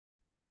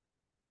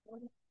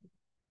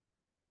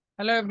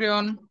Hello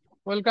everyone,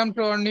 welcome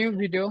to our new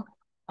video.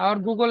 Our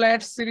Google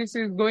Ads series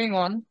is going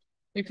on.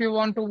 If you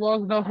want to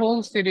watch the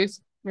whole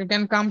series, you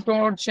can come to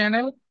our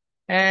channel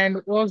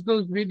and watch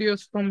those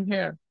videos from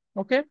here.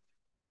 Okay,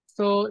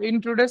 so in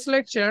today's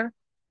lecture,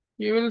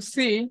 you will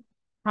see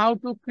how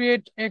to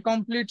create a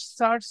complete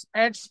search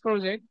ads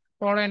project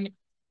for an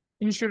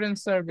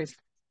insurance service.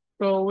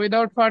 So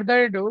without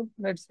further ado,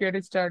 let's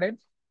get started.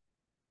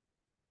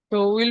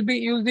 So we'll be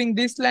using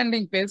this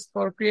landing page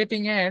for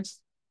creating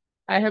ads.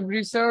 I have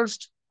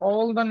researched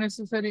all the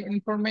necessary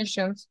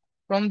informations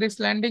from this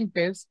landing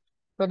page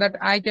so that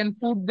I can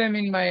put them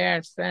in my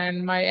ads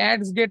and my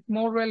ads get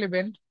more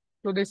relevant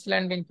to this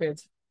landing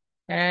page.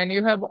 And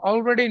you have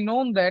already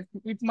known that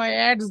if my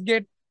ads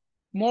get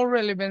more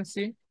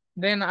relevancy,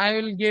 then I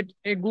will get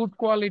a good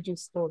quality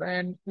score.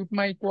 And if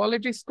my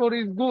quality score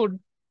is good,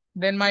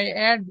 then my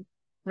ad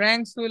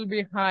ranks will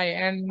be high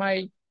and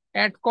my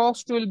ad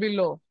cost will be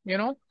low.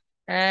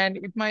 And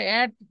if my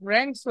ad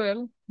ranks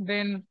well,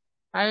 then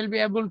I will be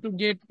able to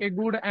get a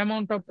good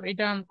amount of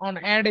return on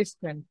ad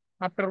spend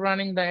after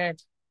running the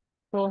ads.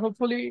 So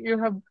hopefully you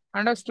have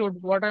understood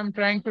what I'm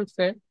trying to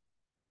say.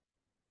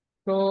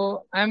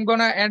 So I'm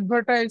gonna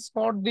advertise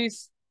for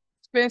this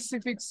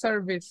specific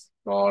service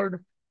called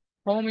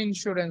home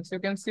insurance. You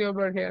can see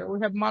over here, we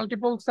have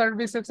multiple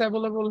services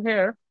available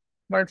here,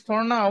 but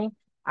for now,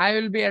 I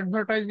will be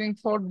advertising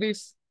for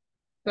this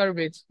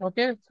service.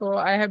 Okay, so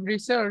I have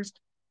researched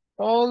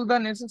all the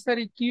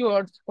necessary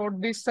keywords for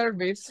this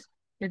service.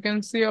 You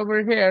can see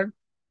over here,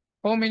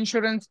 home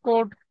insurance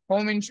code,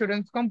 home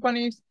insurance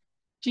companies,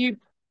 cheap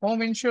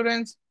home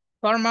insurance,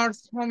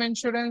 farmers home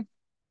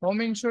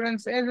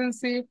insurance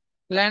agency,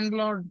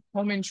 landlord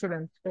home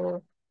insurance.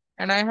 So,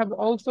 and I have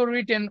also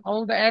written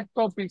all the ad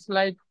copies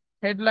like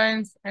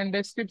headlines and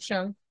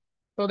descriptions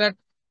so that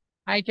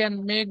I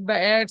can make the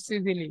ads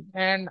easily.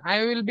 And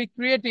I will be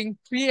creating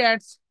 3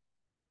 ads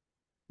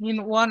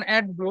in one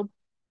ad group.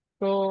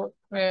 So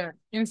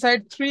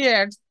inside 3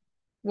 ads,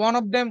 one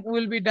of them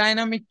will be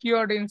dynamic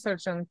keyword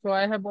insertion. So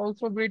I have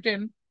also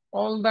written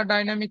all the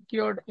dynamic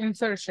keyword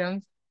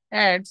insertions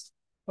ads.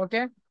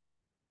 Okay.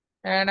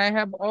 And I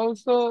have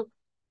also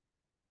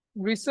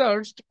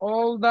researched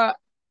all the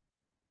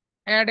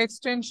ad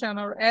extension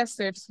or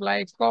assets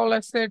like call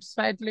assets,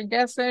 site link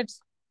assets,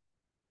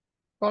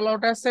 call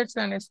out assets,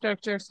 and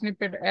structured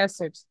snippet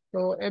assets.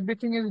 So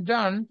everything is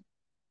done.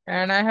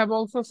 And I have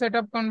also set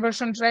up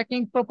conversion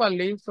tracking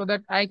properly so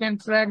that I can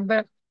track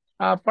the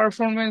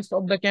performance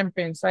of the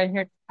campaigns.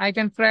 I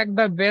can track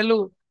the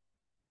value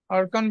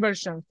or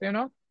conversions.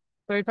 So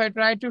if I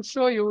try to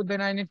show you, then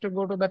I need to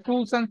go to the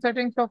tools and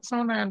settings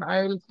option and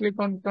I will click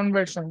on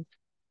conversion.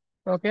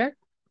 Okay.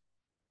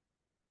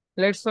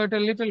 Let's wait a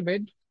little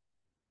bit.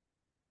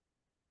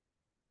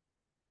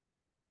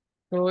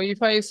 So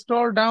if I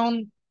scroll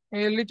down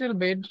a little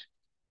bit,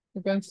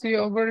 you can see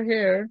over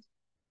here,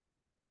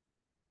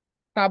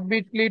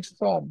 submit lead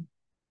form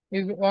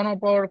is one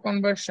of our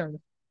conversions.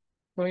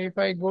 So if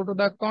I go to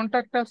the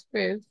contact us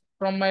page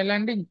from my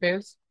landing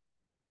page,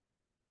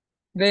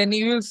 then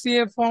you will see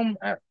a form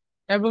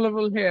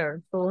available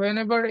here. So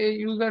whenever a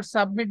user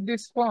submit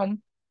this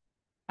form,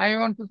 I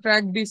want to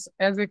track this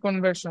as a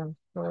conversion.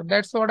 So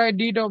that's what I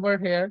did over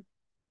here.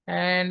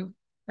 And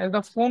as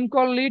the phone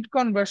call lead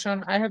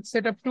conversion, I have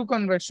set up 2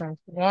 conversions,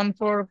 one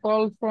for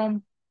call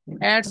from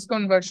ads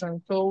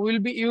conversion. So we'll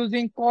be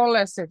using call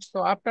assets.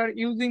 So after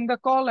using the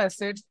call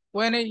assets,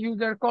 when a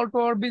user call to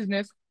our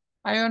business,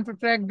 I want to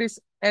track this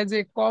as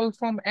a call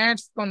from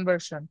ads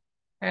conversion.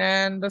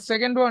 And the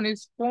second one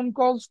is phone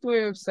calls to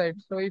a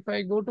website. So if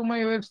I go to my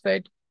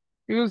website,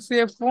 you will see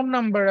a phone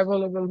number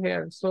available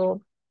here.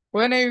 So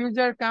when a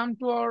user come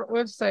to our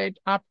website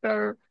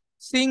after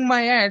seeing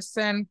my ads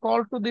and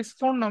call to this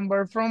phone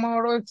number from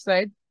our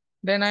website,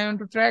 then I want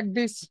to track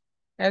this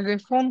as a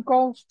phone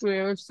calls to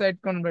a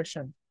website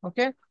conversion.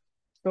 Okay.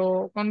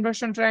 So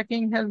conversion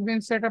tracking has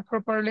been set up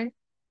properly.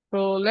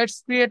 So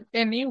let's create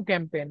a new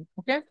campaign.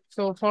 Okay.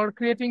 So for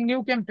creating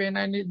new campaign,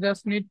 I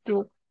just need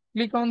to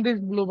click on this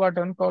blue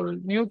button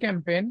called new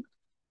campaign.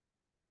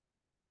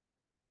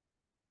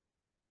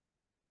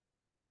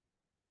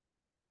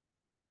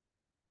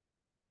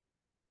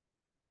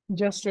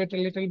 Just wait a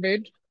little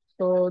bit.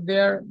 So they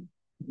are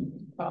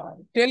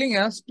telling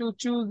us to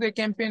choose a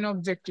campaign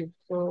objective.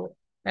 So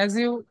as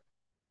you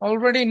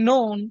already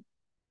known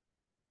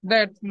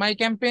that my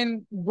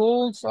campaign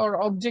goals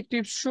or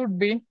objectives should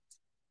be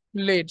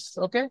leads.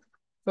 Okay.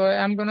 So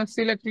I'm going to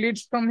select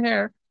leads from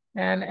here.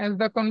 And as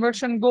the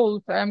conversion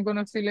goals, I'm going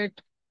to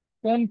select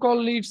phone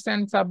call leads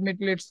and submit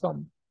leads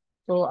from.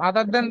 So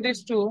other than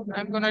these two,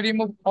 I'm going to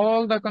remove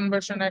all the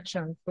conversion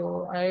actions.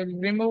 So I'll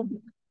remove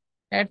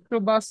add to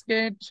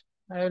basket.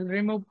 I'll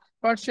remove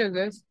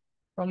purchases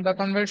from the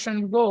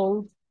conversion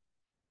goals.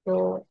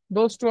 So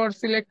those two are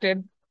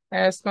selected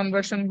as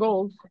conversion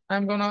goals.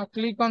 I'm going to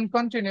click on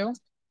continue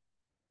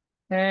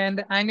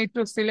and I need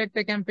to select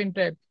a campaign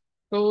type.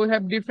 So we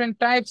have different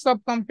types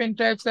of campaign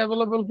types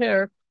available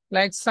here,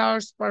 like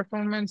search,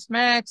 performance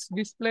max,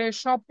 display,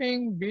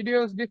 shopping,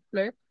 videos,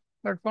 display.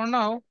 But for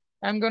now,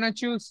 I'm gonna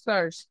choose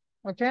search.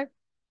 Okay.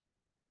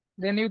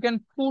 Then you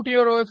can put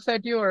your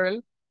website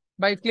URL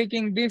by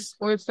clicking this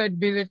website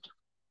visit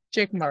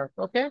check mark.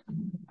 Okay.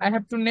 I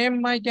have to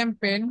name my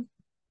campaign.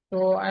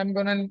 So I'm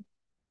gonna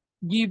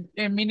give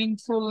a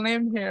meaningful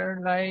name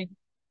here like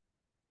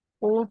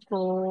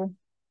auto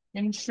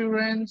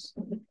insurance,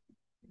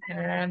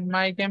 and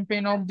my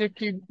campaign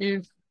objective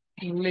is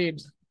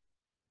leads.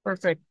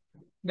 Perfect.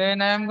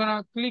 Then I am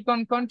gonna click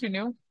on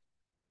continue,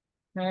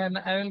 and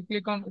I will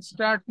click on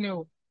start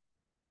new.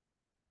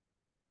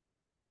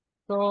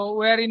 So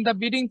we are in the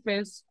bidding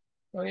phase.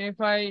 So if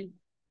I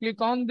click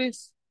on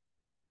this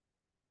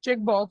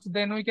checkbox,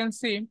 then we can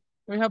see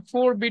we have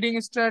 4 bidding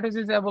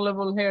strategies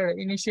available here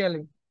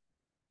initially.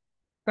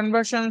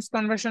 Conversions,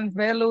 conversion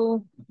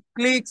value,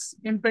 clicks,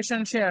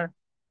 impression share.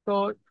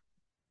 So,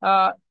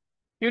 uh,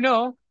 you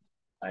know,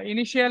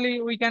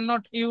 initially we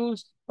cannot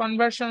use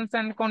conversions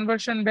and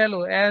conversion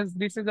value as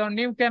this is our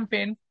new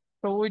campaign.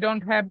 So we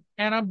don't have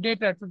enough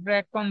data to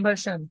track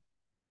conversion.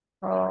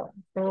 Uh,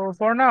 so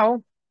for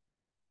now,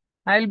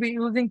 I'll be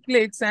using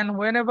clicks, and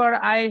whenever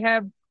I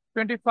have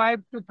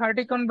 25 to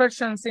 30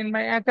 conversions in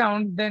my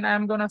account, then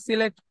I'm gonna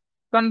select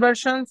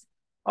conversions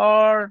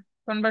or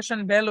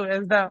conversion value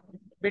as the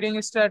bidding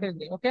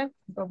strategy. Okay.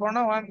 So for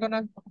now, I'm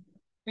gonna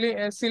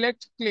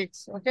select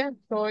clicks. Okay.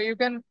 So you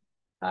can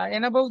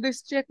enable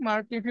this check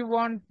mark if you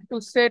want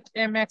to set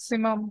a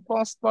maximum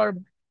cost per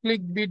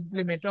click bid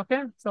limit.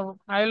 Okay. So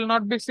I will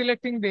not be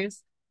selecting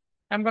this.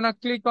 I'm gonna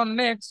click on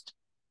next,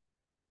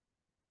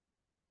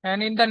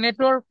 and in the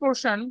network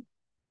portion,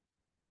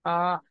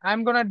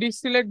 I'm gonna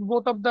deselect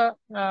both of the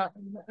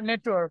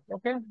network,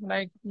 okay,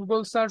 like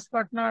Google Search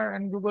Partner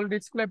and Google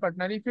Display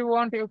Partner. If you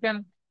want, you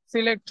can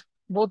select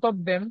both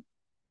of them,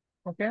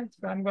 okay.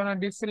 So I'm gonna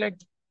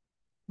deselect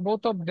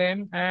both of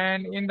them,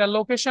 and in the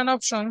location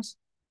options,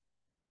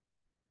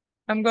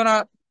 I'm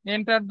gonna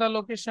enter the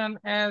location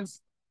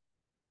as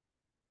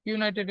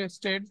United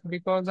States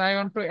because I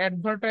want to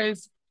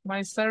advertise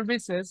my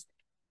services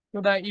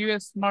to the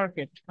US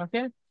market.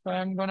 Okay. So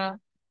I'm gonna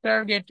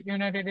target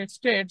United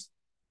States,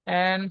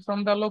 and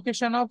from the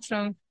location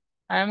option,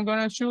 I'm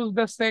gonna choose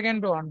the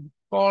second one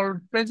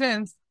called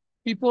presence,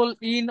 people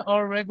in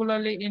or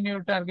regularly in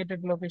your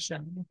targeted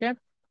location. Okay.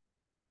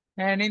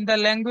 And in the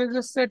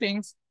languages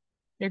settings,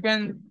 you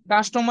can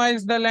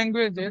customize the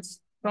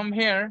languages from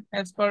here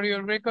as per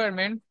your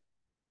requirement.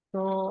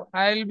 So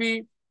I'll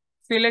be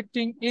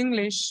selecting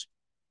English,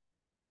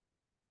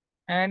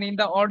 and in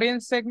the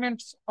audience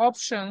segments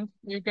option,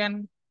 you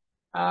can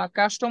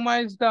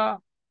customize the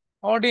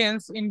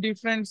audience in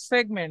different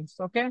segments.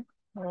 Okay.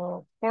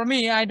 For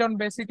me, I don't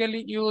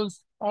basically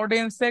use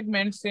audience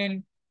segments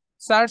in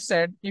search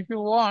ad. If you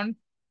want,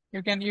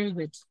 you can use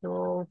it.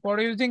 So for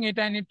using it,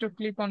 I need to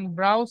click on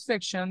browse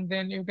section.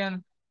 Then you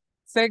can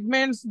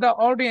segments the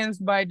audience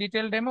by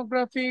detailed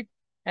demographic,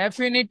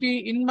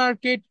 affinity, in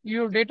market,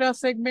 your data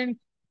segment,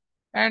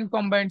 and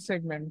combined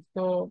segment.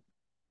 So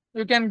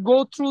you can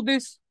go through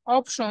these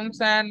options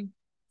and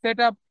set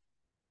up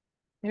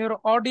your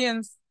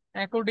audience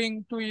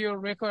according to your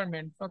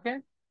requirements. Okay.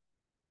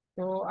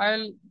 So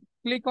I'll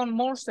click on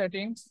more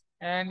settings,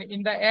 and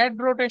in the ad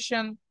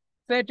rotation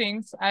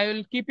settings, I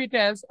will keep it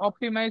as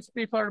optimize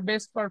prefer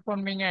best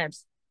performing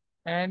ads,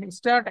 and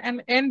start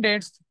and end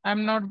dates.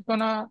 I'm not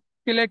gonna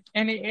select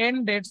any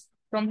end dates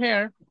from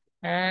here.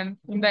 And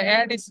in the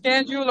ad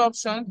schedule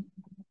option,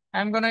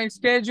 I'm gonna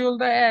schedule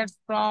the ads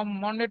from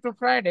Monday to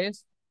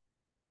Fridays,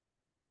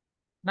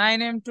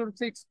 9 a.m. to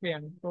 6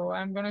 p.m. So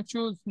I'm gonna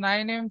choose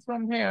 9 a.m.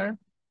 from here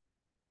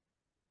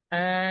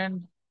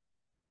and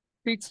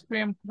 6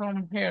 p.m.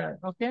 from here.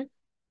 Okay.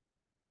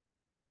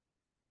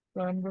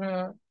 So I'm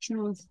gonna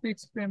choose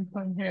 6 p.m.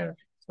 from here.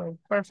 So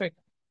perfect.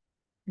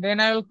 Then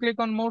I will click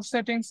on more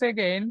settings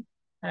again.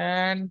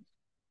 And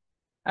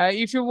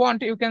if you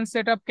want, you can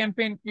set up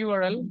campaign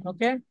URL.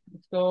 Okay.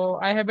 So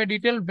I have a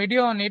detailed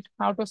video on it,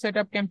 how to set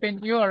up campaign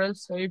URL.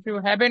 So if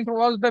you haven't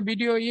watched the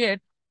video yet,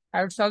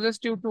 I would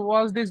suggest you to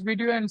watch this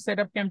video and set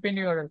up campaign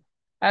URL.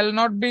 I'll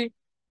not be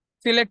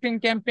selecting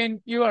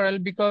campaign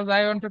URL because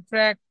I want to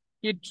track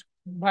it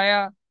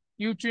via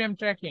UTM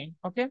tracking.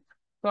 Okay.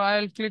 So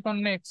I'll click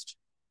on next.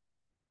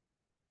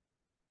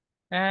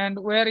 And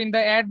we're in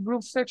the ad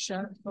group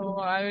section. So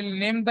I will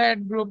name the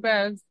ad group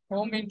as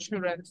home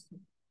insurance.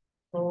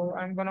 So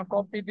I'm gonna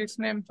copy this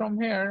name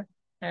from here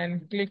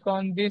and click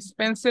on this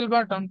pencil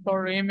button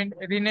for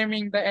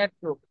renaming the ad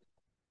group.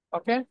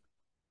 Okay.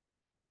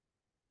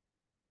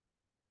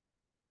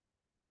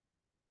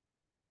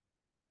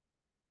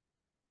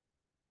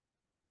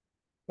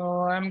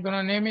 So I'm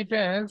gonna name it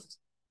as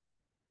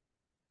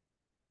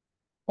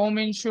home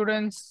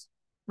insurance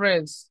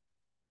phrase.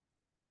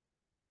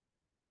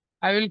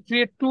 I will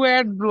create 2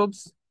 ad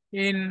groups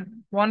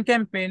in one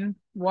campaign.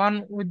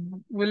 One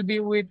will be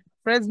with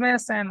phrase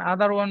match and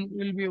other one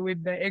will be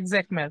with the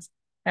exact match.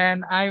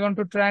 And I want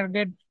to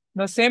target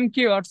the same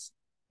keywords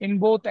in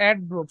both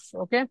ad groups.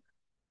 Okay.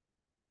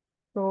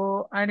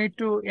 So I need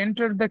to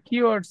enter the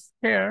keywords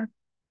here.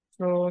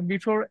 So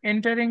before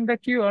entering the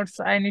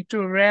keywords, I need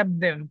to wrap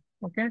them.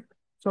 Okay.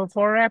 So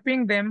for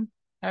wrapping them,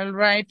 I'll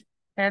write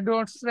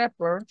AdWords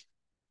wrapper.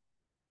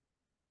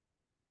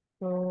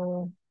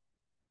 So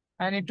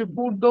I need to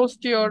put those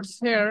keywords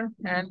here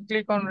and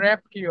click on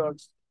wrap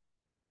keywords.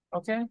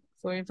 Okay.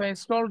 So if I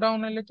scroll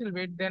down a little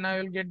bit, then I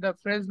will get the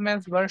phrase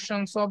match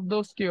versions of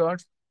those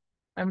keywords.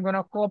 I'm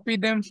gonna copy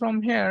them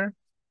from here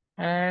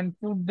and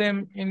put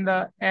them in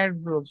the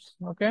ad groups.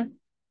 Okay.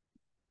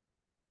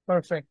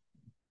 Perfect.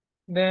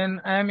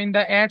 Then I am in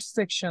the ads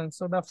section.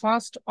 So the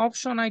first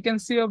option I can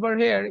see over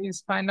here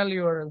is final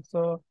URL.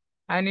 So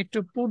I need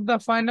to put the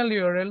final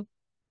URL.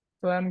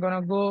 So I'm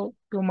gonna go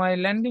to my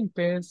landing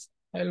page.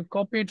 I'll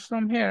copy it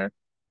from here.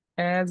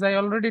 As I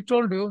already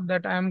told you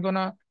that I'm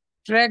gonna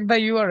track the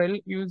URL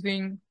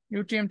using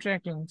UTM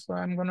tracking. So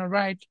I'm gonna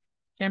write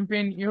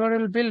campaign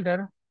URL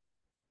builder.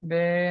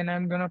 Then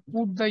I'm gonna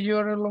put the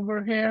URL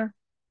over here.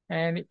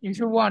 And if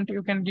you want,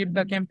 you can give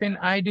the campaign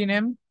ID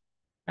name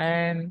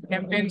and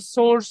campaign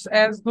source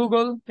as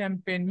Google,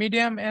 campaign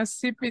medium as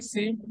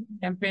CPC,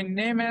 campaign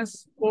name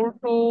as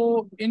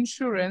Porto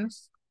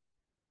Insurance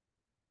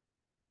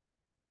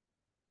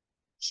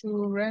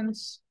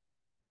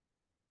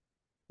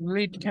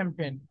lead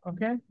campaign.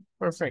 Okay,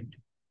 perfect.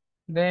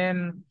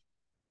 Then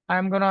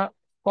I'm gonna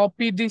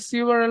copy this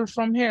URL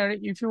from here.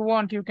 If you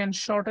want, you can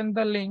shorten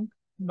the link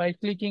by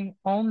clicking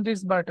on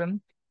this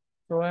button.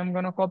 So I'm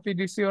gonna copy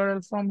this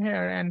URL from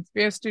here and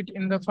paste it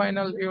in the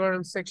final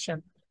URL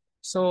section.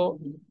 So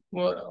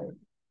well,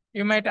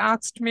 you might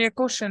ask me a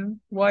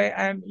question why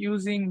I'm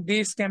using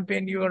this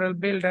campaign URL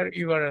builder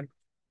URL.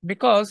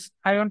 Because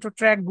I want to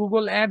track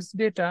Google Ads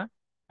data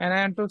and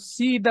I want to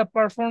see the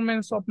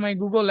performance of my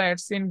Google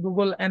Ads in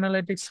Google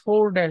Analytics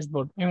 4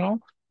 dashboard,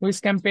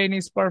 which campaign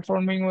is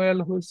performing well,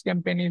 which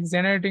campaign is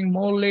generating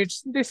more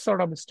leads, this sort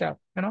of stuff,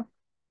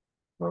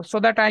 so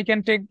that I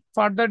can take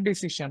further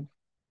decision.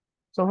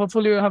 So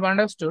hopefully you have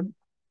understood.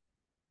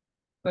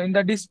 So in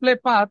the display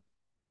path,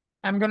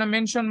 I'm going to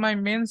mention my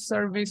main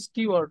service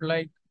keyword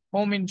like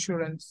home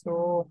insurance.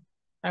 So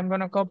I'm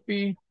going to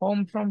copy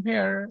home from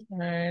here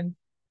and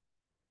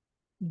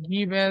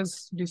give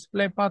as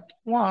display path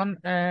 1,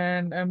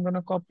 and I'm going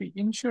to copy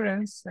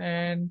insurance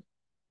and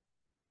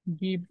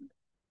give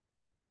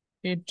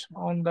it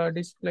on the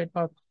display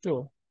path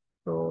 2.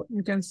 So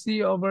you can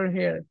see over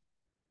here,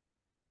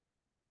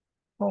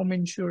 home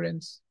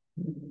insurance.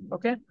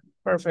 Okay,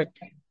 perfect.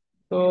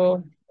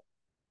 So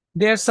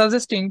they're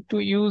suggesting to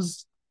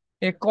use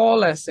a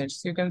call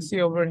assets. You can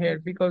see over here,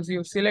 because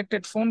you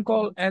selected phone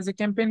call as a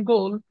campaign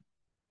goal,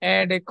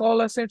 add a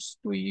call assets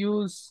to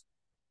use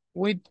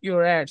with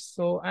your ads.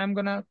 So I'm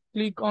gonna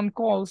click on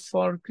calls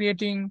for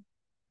creating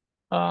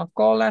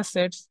call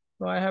assets.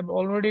 So I have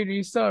already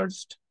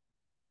researched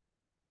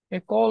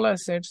a call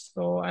assets.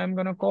 So I'm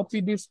gonna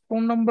copy this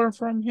phone number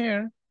from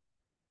here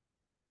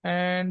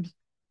and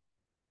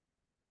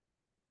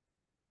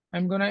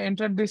I'm gonna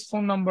enter this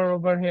phone number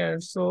over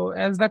here. So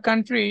as the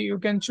country, you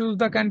can choose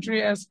the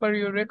country as per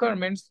your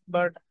requirements,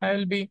 but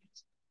I'll be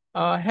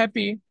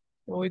happy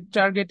with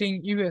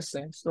targeting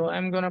USA. So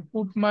I'm gonna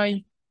put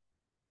my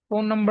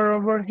phone number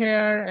over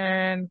here,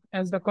 and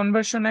as the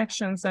conversion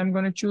actions, I'm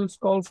gonna choose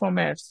call from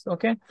ads.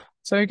 Okay,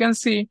 so you can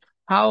see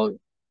how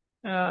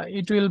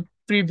it will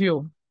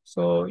preview.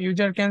 So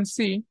user can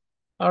see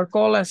our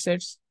call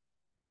assets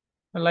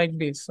like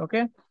this.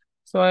 Okay,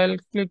 so I'll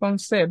click on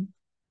save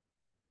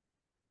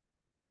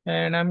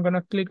and I'm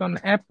gonna click on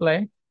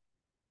apply.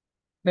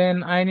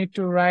 Then I need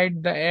to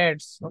write the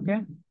ads.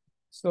 Okay,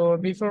 so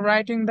before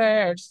writing the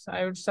ads,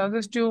 I would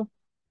suggest you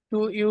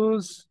to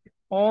use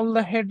all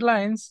the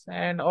headlines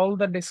and all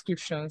the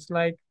descriptions,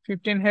 like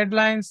 15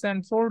 headlines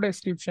and 4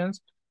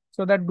 descriptions,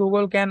 so that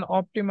Google can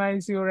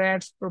optimize your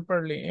ads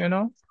properly.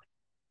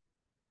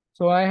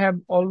 So I have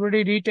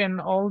already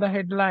written all the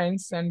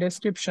headlines and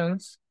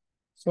descriptions.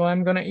 So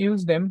I'm going to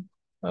use them.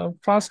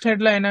 First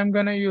headline, I'm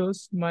going to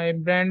use my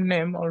brand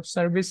name or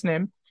service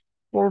name,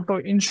 Porto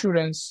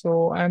Insurance.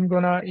 So I'm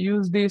going to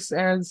use this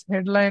as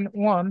headline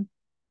 1.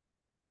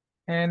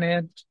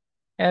 And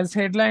as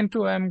headline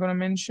 2, I'm going to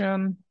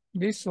mention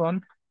this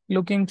one,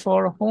 looking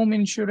for home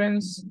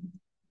insurance.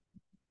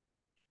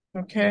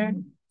 Okay,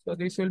 so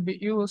this will be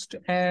used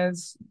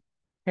as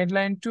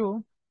headline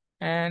 2.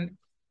 And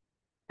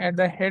at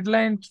the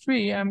headline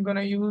 3, I'm going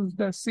to use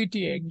the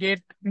CTA,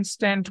 get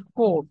instant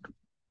quote.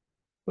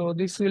 So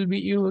this will be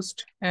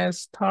used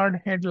as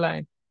third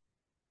headline.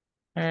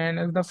 And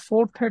as the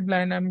fourth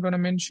headline, I'm going to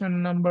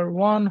mention number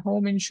 1,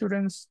 home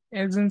insurance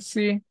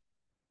agency.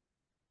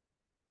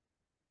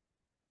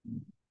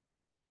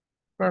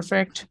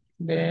 Perfect.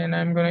 Then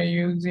I'm going to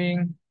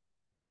using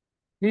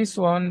this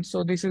one.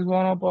 So this is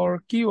one of our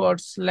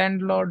keywords,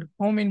 landlord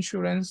home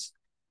insurance.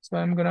 So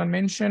I'm going to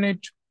mention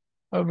it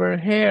over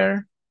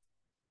here.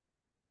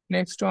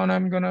 Next one,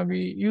 I'm going to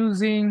be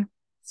using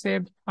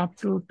save up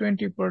to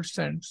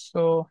 20%.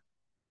 So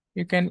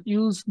you can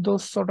use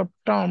those sort of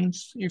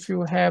terms if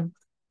you have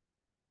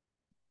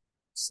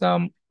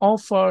some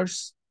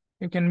offers.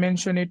 You can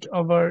mention it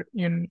over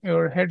in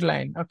your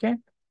headline. Okay.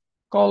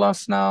 Call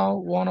us now,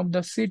 one of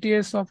the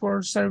CTS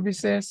offer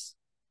services.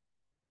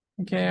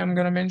 Okay, I'm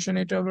going to mention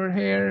it over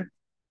here.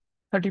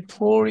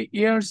 34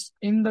 years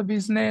in the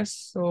business.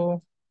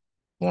 So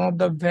one of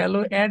the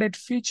value added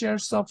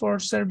features of our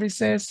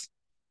services,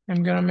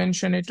 I'm going to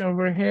mention it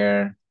over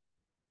here.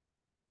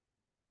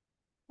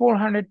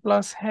 400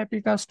 plus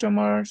happy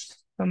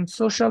customers, some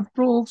social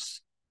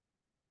proofs.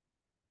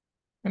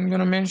 I'm going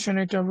to mention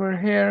it over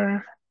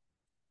here.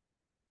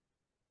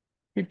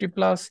 50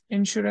 plus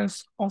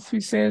insurance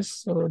offices.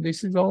 So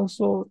this is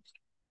also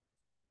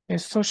a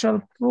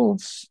social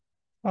proofs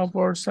of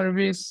our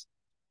service.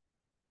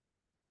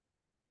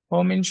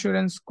 Home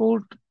insurance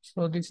quote.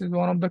 So this is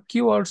one of the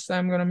keywords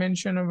I'm going to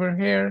mention over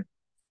here.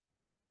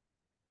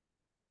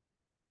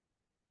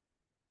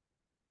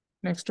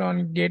 Next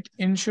one, get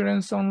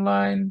insurance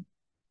online.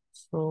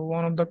 So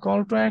one of the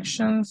call to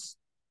actions.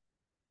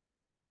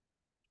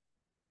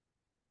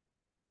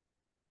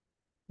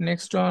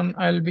 Next one,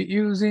 I'll be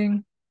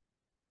using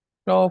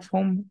top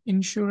home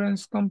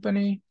insurance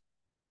company.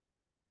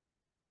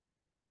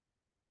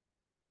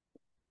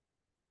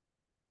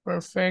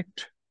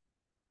 Perfect.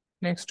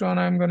 Next one,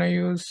 I'm going to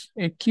use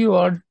a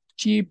keyword,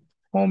 cheap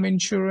home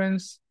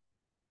insurance.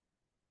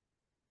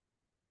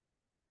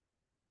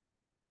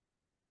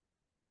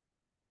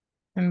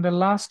 And the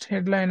last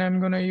headline I'm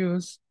going to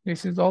use,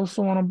 this is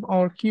also one of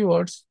our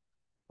keywords,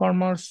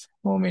 farmers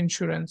home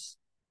insurance.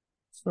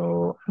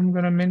 So I'm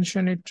going to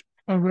mention it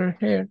over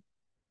here.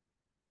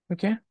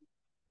 Okay.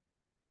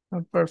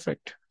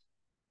 Perfect.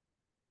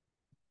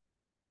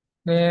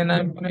 Then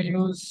I'm going to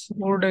use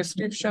more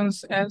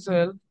descriptions as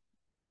well.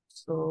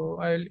 So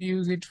I'll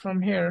use it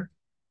from here.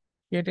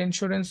 Get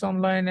insurance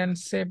online and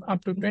save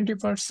up to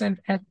 20%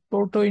 at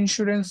Porto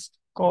Insurance.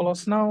 Call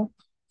us now.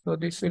 So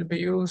this will be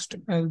used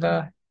as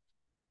the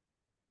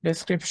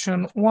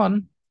description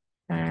one.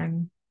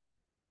 And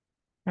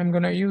I'm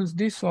going to use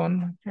this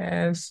one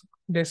as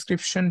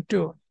description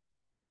two.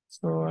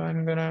 So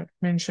I'm going to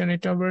mention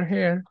it over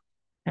here.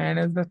 And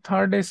as the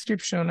third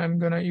description, I'm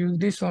going to use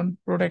this one,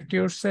 protect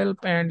yourself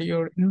and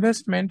your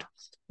investment,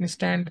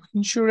 instant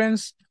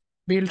insurance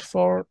built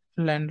for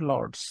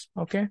landlords.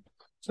 Okay.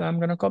 So I'm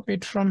going to copy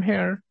it from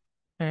here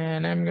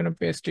and I'm going to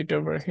paste it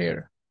over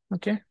here.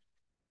 Okay.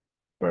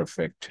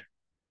 Perfect.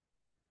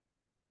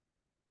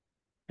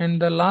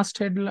 And the last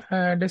head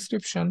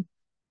description,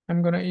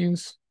 I'm going to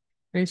use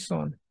this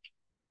one.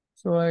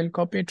 So I'll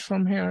copy it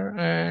from here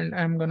and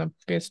I'm going to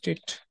paste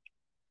it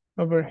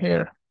over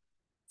here.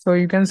 So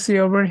you can see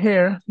over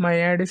here, my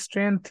ad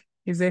strength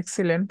is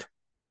excellent.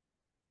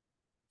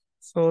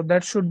 So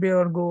that should be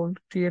our goal,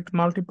 create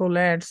multiple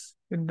ads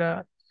with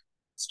the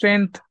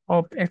strength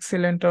of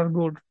excellent or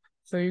good.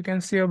 So you can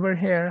see over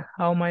here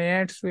how my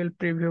ads will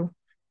preview.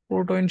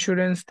 Auto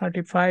insurance,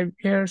 35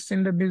 years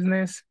in the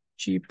business,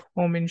 cheap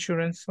home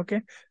insurance.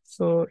 Okay.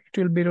 So it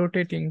will be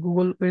rotating.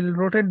 Google will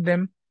rotate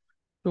them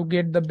to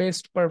get the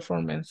best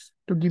performance,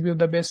 to give you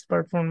the best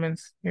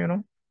performance, you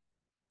know.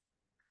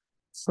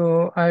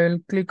 So I will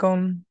click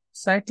on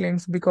site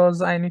links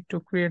because I need to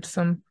create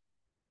some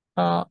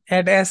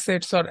ad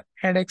assets or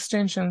ad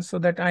extensions so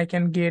that I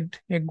can get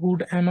a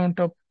good amount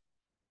of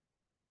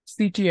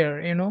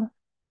CTR, you know.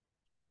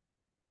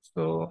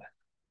 So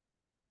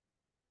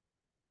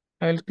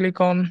I'll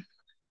click on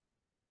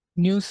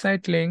new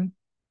site link.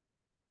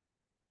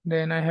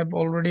 Then I have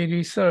already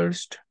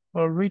researched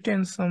or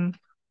written some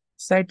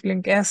site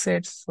link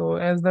assets. So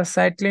as the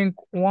site link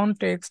one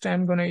text,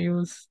 I'm going to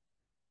use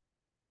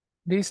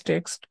this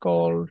text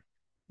called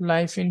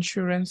life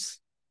insurance.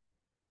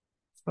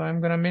 So I'm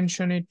going to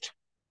mention it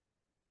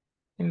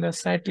in the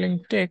site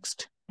link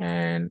text,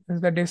 and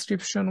as the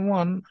description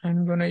one,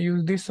 I'm going to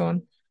use this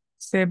one,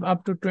 save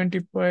up to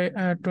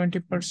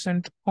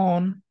 20%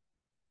 on.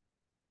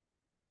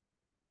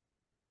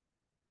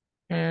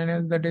 And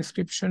as the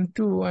description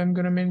two, I'm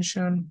going to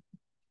mention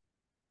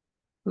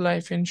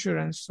life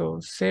insurance. So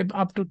save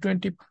up to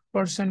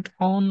 20%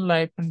 on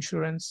life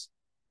insurance.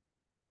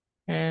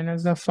 And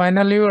as the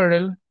final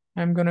URL,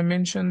 I'm going to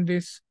mention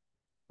this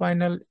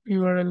final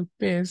URL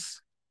page,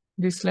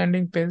 this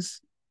landing page,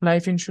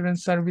 life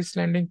insurance service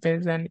landing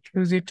page, and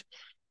use it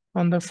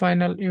on the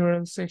final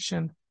URL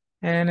section.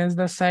 And as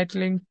the site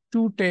link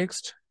to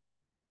text,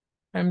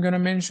 I'm going to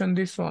mention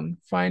this one,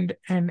 find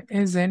an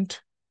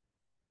agent.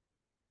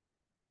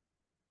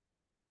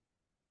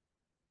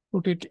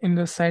 Put it in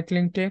the site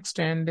link text,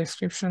 and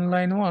description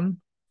line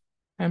one,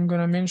 I'm going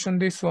to mention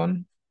this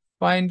one,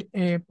 find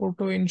a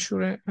Porto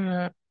insurance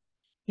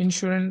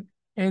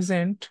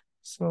agent.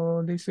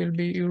 So this will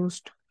be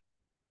used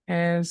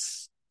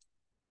as,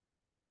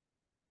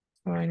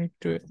 so I need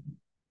to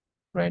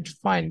write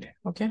find.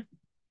 Okay.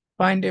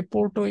 Find a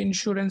Porto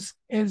insurance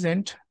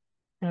agent,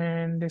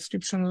 and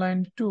description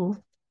line two,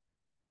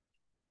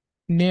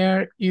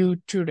 near you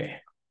today.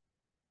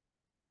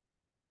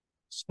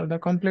 So the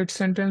complete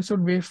sentence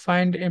would be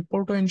find a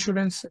Porto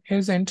insurance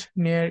agent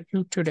near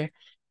you today.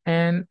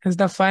 And as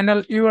the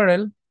final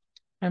URL,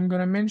 I'm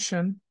going to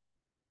mention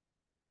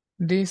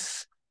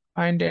this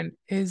find an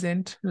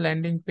agent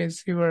landing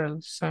page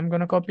URL. So I'm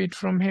going to copy it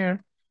from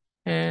here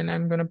and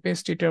I'm going to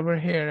paste it over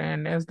here.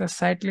 And as the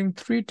site link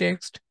 3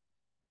 text,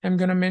 I'm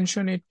going to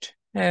mention it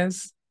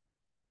as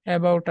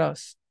about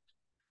us.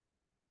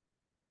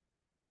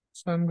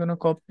 So I'm gonna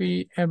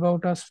copy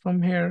about us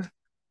from here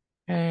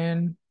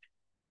and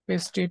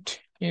paste it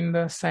in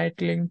the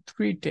site link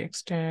 3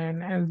 text.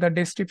 And as the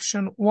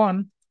description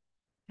 1,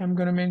 I'm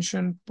gonna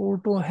mention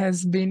Porto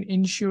has been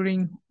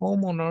insuring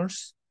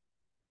homeowners.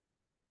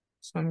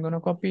 So I'm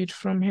gonna copy it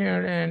from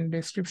here, and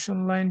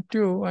description line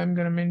 2, I'm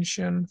gonna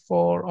mention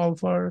for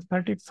over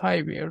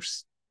 35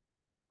 years.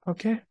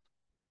 Okay,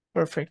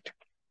 perfect.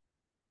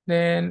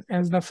 Then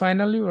as the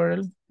final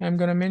URL, I'm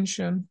gonna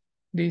mention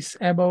this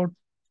about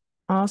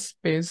us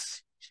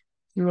page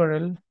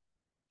URL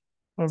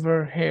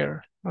over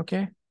here.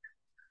 Okay.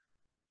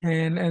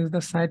 And as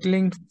the site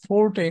link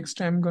 4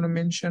 text, I'm gonna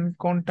mention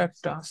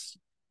contact us.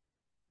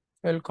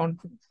 I'll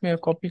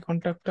copy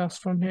contact us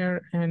from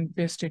here and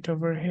paste it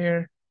over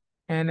here.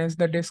 And as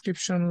the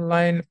description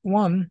line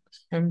 1,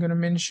 I'm gonna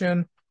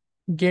mention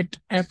get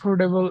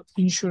affordable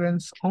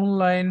insurance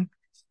online.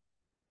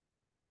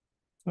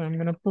 So I'm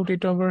gonna put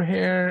it over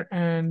here,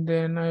 and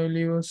then I'll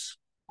use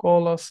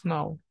call us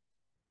now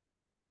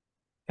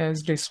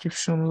as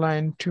description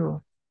line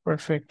 2.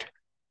 Perfect.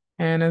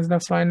 And as the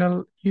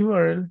final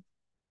URL,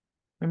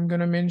 I'm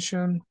gonna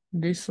mention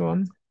this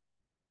one,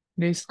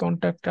 this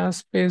contact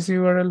us page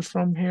URL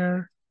from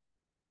here,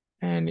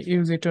 and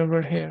use it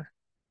over here.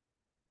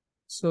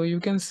 So you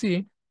can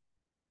see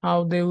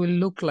how they will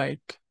look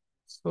like.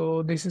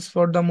 So this is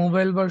for the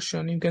mobile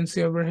version. You can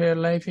see over here,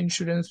 life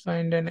insurance,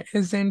 find an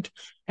agent,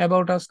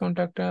 about us,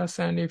 contact us.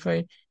 And if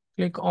I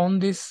click on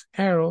this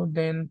arrow,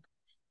 then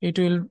it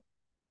will,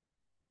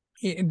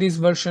 this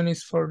version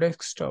is for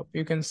desktop.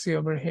 You can see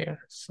over here.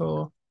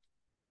 So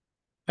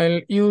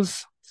I'll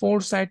use 4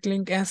 site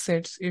link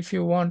assets. If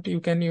you want, you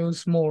can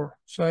use more.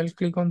 So I'll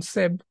click on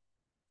save,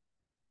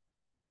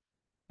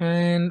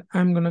 and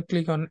I'm gonna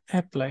click on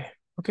apply.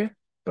 Okay,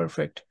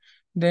 perfect.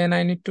 Then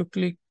I need to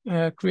click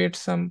create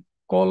some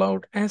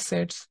callout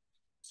assets.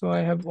 So I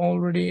have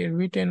already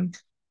written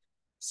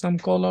some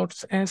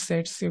callouts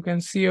assets. You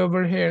can see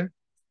over here.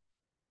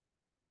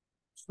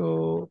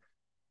 So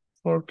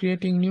for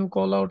creating new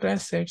callout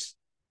assets,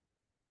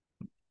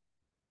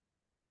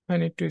 I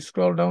need to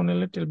scroll down a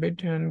little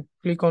bit and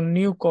click on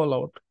new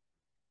callout.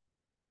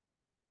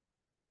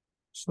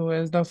 So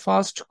as the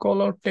first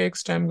callout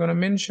text, I'm gonna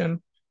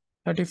mention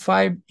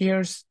 35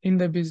 years in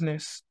the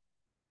business.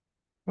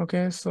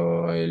 Okay,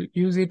 so I'll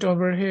use it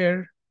over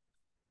here.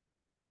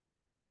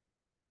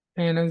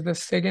 And as the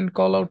second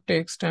call out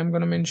text, I'm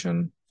going to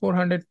mention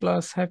 400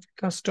 plus happy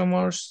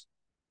customers.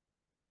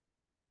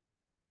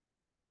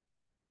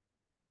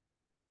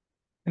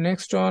 The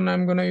next one,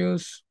 I'm going to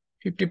use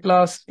 50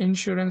 plus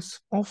insurance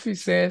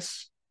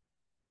offices.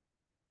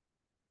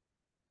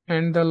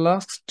 And the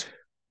last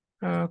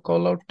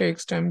call out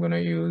text, I'm going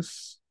to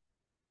use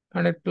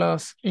 100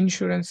 plus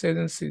insurance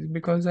agencies,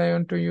 because I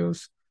want to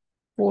use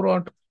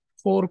 4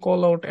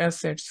 call out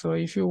assets. So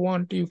if you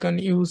want, you can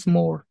use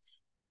more.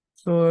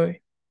 So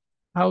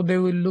how they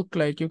will look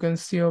like, you can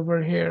see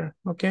over here.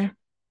 Okay.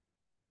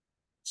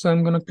 So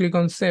I'm going to click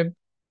on save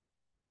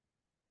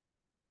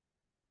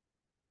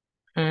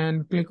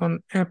and click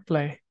on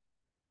apply.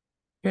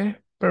 Okay,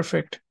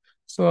 perfect.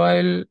 So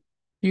I'll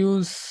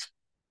use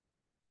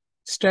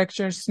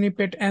structure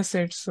snippet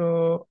assets.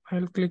 So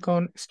I'll click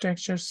on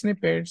structure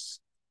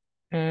snippets,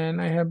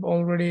 and I have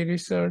already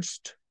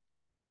researched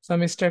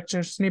some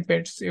structure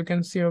snippets. You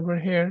can see over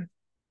here.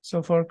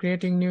 So for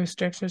creating new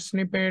structure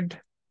snippet,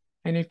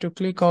 I need to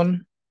click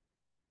on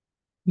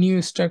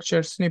new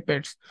structure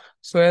snippets.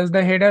 So as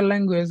the header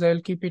language,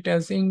 I'll keep it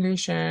as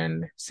English,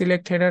 and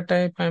select header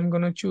type. I'm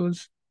going to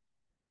choose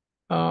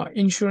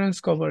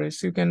insurance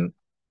coverage. You can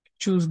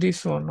choose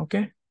this one.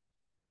 Okay.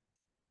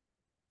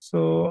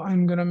 So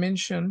I'm going to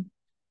mention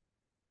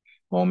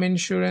home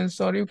insurance,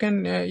 or you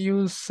can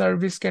use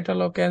service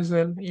catalog as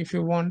well if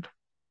you want.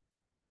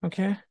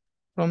 Okay.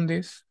 From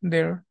this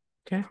there.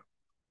 Okay.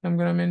 I'm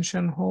going to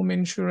mention home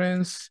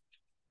insurance,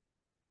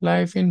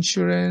 life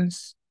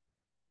insurance,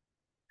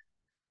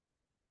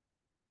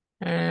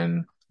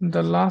 and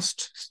the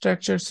last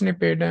structured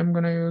snippet, I'm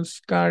going to use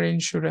car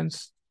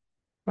insurance.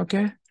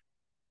 Okay.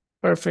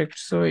 Perfect.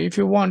 So if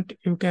you want,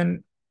 you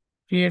can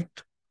create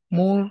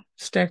more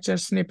structure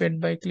snippet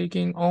by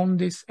clicking on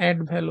this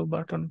add value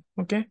button.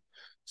 Okay.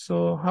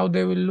 So how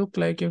they will look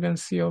like, you can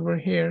see over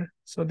here.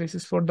 So this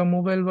is for the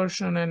mobile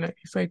version, and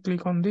if I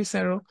click on this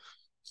arrow,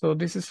 so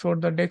this is for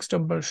the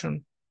desktop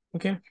version.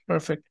 Okay,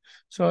 perfect.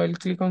 So I'll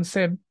click on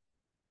save,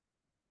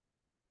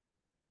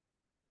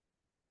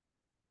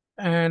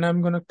 and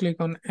I'm gonna click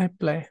on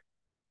apply.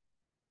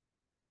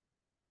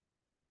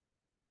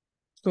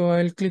 So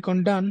I'll click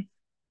on done,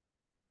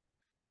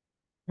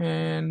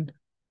 and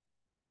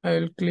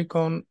I'll click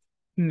on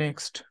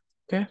next.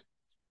 Okay.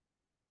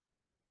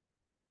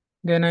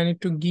 Then I need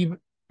to give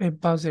a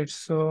budget.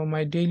 So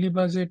my daily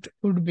budget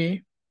would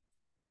be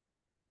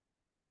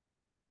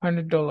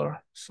 $100.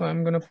 So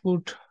I'm gonna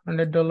put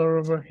 $100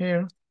 over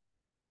here.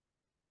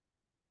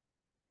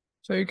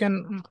 So you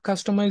can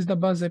customize the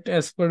budget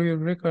as per your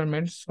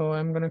requirements. So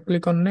I'm gonna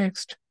click on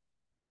next.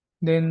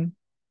 Then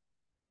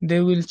they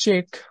will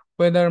check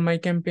whether my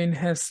campaign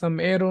has some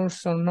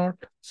errors or not.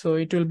 So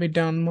it will be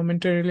done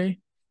momentarily.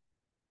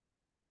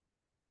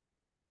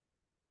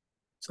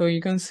 So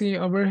you can see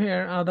over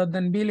here, other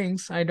than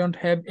billings, I don't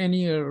have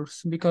any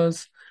errors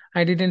because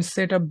I didn't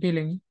set up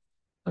billing.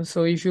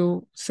 So if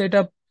you set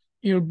up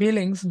your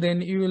billings,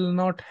 then you will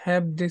not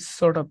have this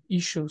sort of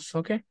issues.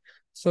 Okay.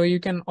 So you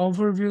can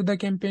overview the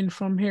campaign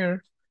from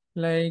here.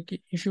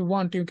 Like if you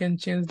want, you can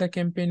change the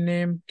campaign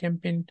name,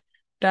 campaign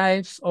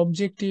types,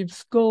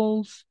 objectives,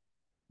 goals,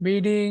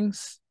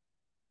 biddings.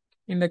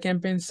 In the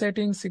campaign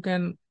settings, you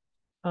can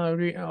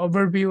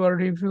overview or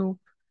review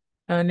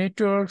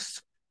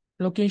networks,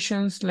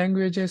 locations,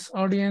 languages,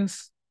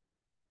 audience,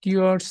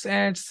 keywords,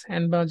 ads,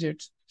 and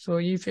budgets. So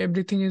if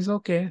everything is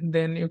okay,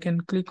 then you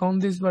can click on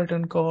this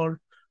button called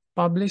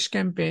Publish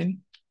Campaign.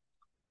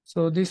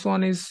 So this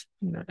one is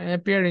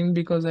appearing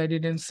because I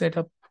didn't set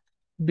up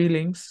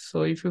billings.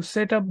 So if you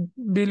set up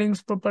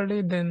billings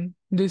properly, then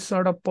this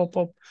sort of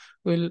pop-up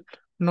will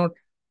not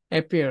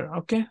appear.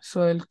 Okay,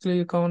 so I'll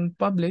click on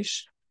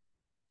Publish.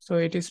 So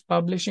it is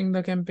publishing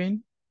the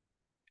campaign.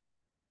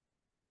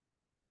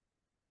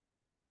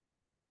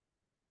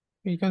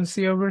 You can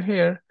see over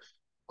here,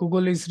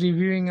 Google is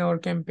reviewing our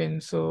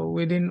campaign. So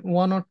within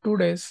 1 or 2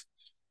 days,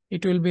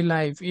 it will be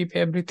live if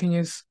everything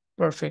is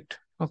perfect.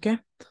 Okay.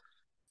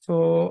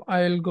 So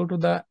I'll go to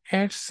the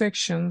ads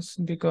sections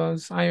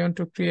because I want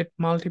to create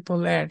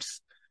multiple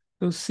ads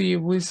to see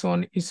which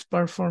one is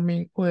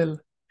performing well.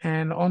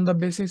 And on the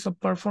basis of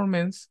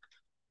performance,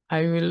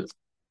 I will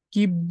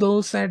keep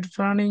those ads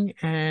running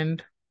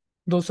and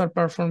those are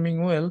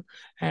performing well,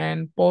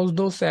 and pause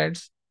those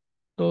ads.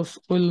 Those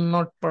will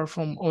not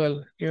perform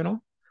well,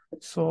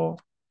 So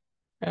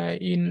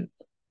in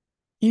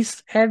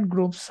each ad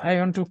groups, I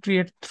want to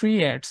create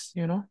 3 ads,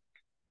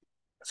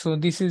 So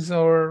this is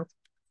our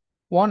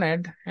one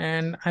ad,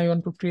 and I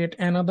want to create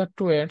another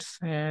 2 ads,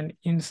 and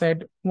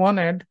inside one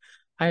ad,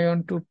 I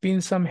want to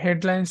pin some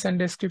headlines and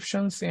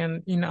descriptions,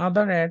 and in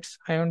other ads,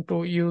 I want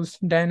to use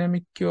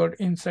dynamic keyword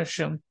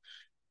insertion.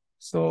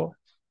 So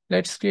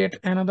let's create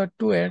another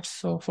 2 ads.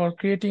 So for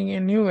creating a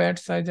new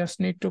ads, I just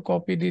need to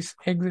copy this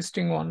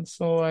existing one.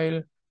 So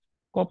I'll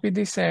copy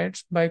this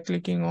ads by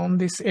clicking on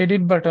this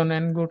edit button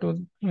and go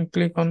to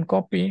click on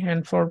copy.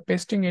 And for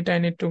pasting it, I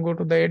need to go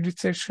to the edit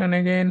section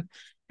again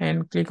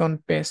and click on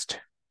paste.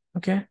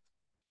 Okay.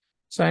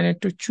 So I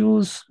need to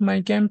choose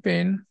my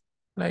campaign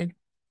like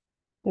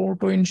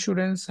auto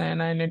insurance,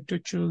 and I need to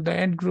choose the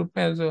ad group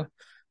as well.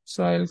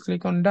 So I'll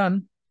click on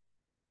done.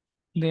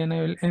 Then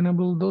I will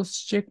enable those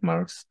check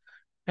marks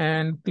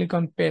and click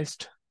on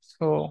paste.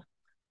 So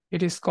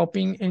it is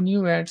copying a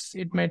new ads.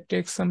 It might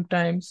take some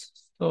time.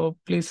 So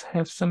please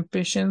have some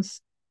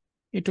patience.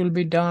 It will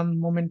be done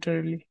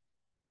momentarily.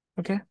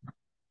 Okay.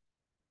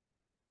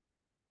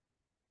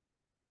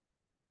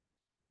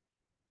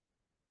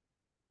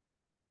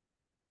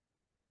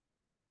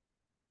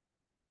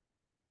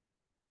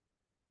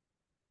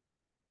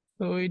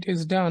 So it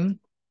is done.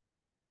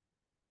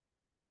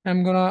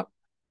 I'm gonna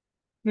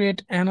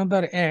create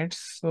another ad.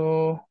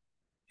 So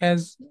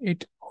as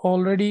it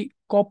already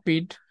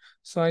copied,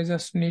 so I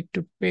just need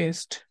to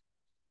paste.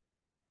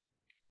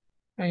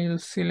 I will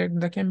select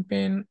the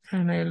campaign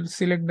and I will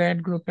select the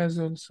ad group as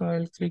well. So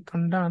I'll click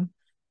on done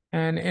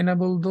and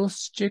enable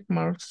those check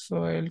marks.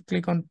 So I'll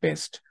click on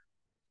paste.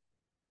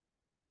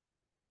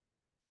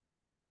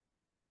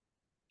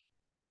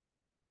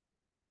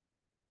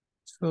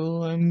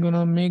 So I'm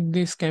gonna make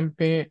this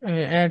campaign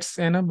ads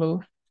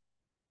enable.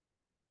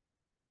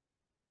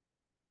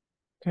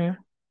 Okay.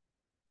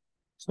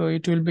 So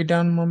it will be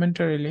done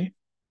momentarily.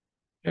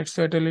 Let's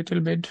wait a little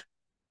bit.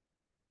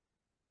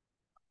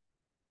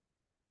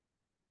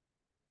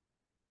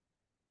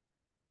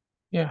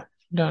 Yeah,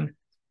 done.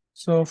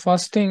 So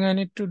first thing I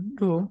need to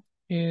do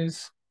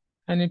is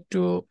I need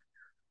to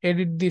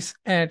edit these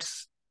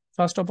ads.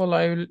 First of all,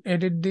 I will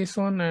edit this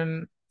one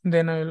and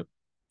then I will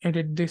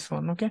edit this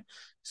one. Okay.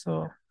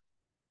 So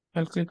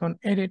I'll click on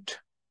edit.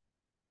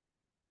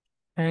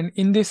 And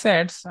in these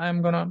ads,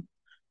 I'm gonna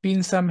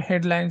pin some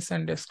headlines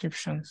and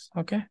descriptions.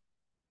 Okay.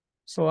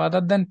 So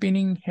other than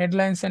pinning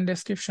headlines and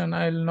description,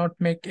 I will not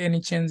make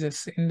any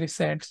changes in these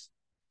ads.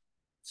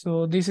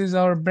 So this is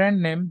our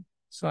brand name.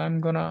 So I'm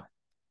gonna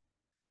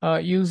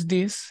use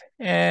this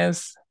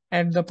as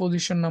at the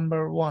position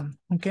number 1.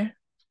 Okay.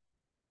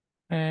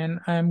 And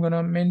I'm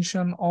gonna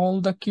mention all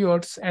the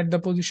keywords at the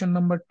position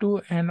number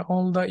 2 and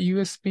all the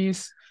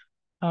USPs,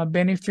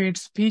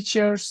 benefits,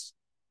 features,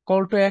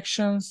 call to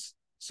actions,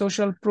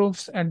 social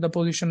proofs at the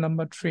position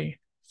number 3.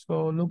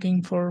 So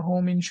looking for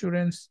home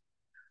insurance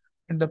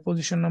at the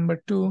position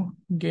number 2,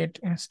 get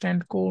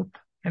instant quote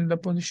at the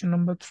position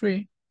number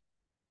 3.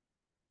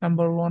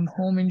 Number 1,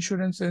 home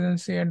insurance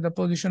agency at the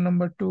position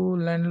number 2,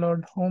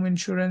 landlord home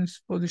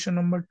insurance, position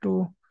number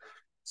 2,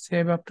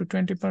 save up to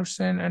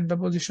 20% at the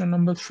position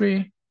number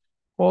 3.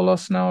 Call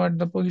us now at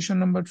the position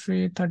number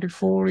 3,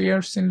 34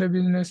 years in the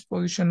business,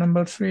 position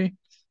number 3.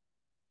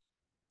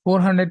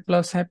 400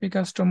 plus happy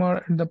customer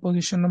at the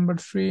position number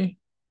 3.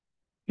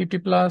 50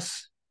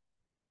 plus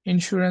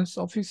insurance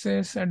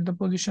offices at the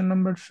position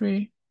number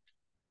 3.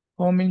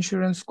 home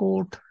insurance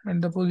quote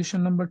at the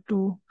position number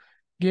 2,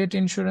 get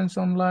insurance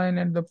online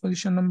at the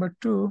position number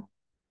 2,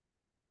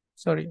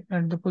 sorry,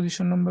 at the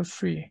position number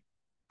 3,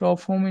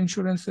 top home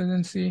insurance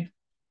agency,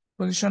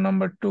 position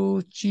number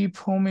 2, cheap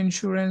home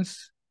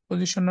insurance,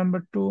 position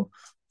number 2,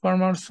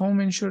 farmers home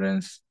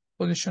insurance,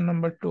 position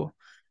number 2.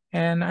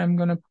 And I'm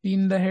gonna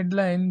pin the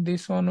headline.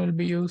 This one will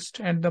be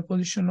used at the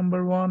position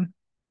number 1.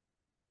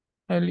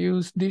 I'll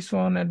use this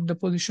one at the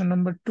position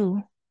number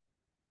 2.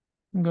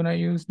 I'm gonna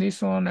use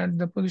this one at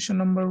the position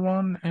number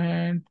 1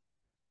 and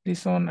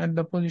this one at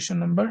the position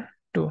number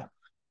 2.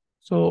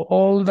 So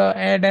all the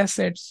ad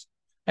assets,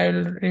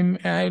 I'll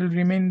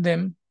remain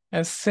them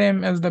as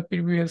same as the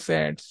previous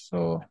ads.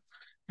 So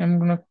I'm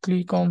gonna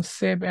click on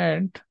save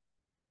ad.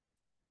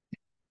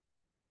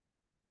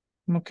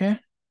 Okay.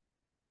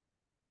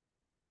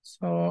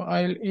 So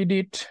I'll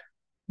edit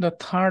the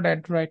third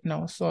ad right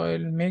now. So I'll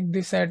make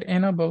this ad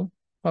enable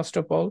first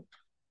of all.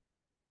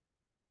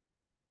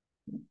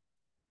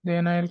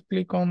 Then I'll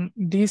click on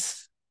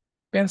this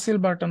pencil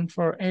button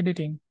for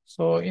editing.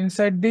 So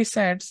inside these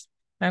ads,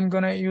 I'm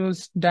gonna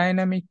use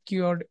dynamic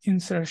keyword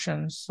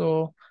insertion.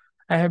 So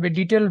I have a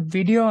detailed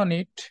video on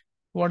it.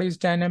 What is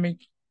dynamic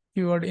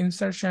keyword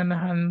insertion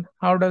and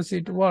how does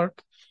it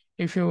work?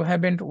 If you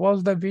haven't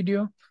watched the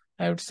video,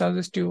 I would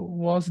suggest you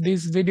watch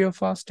this video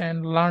first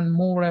and learn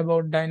more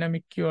about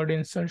dynamic keyword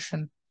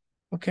insertion.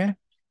 Okay.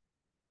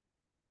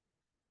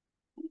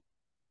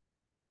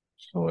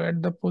 So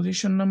at the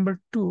position number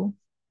 2,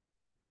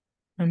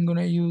 I'm going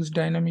to use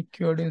dynamic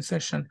keyword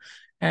insertion.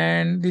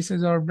 And this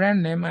is our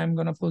brand name. I'm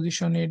going to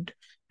position it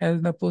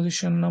as the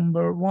position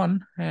number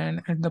 1.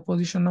 And at the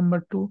position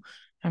number 2,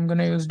 I'm going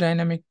to use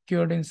dynamic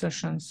keyword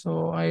insertion.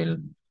 So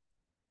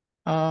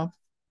I'll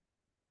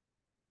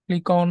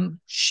click on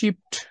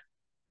shift,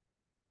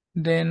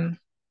 then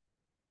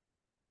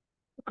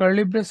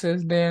curly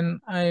braces, then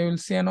I will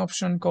see an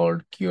option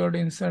called keyword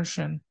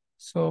insertion.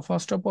 So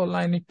first of all,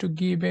 I need to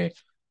give a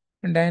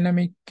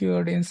dynamic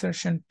keyword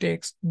insertion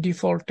text,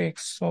 default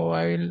text. So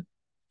I will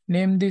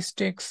name this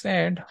text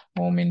ad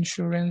home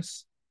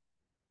insurance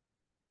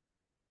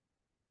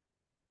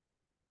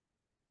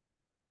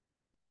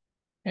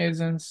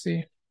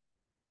agency.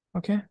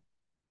 Okay.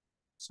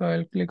 So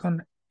I'll click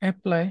on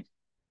apply.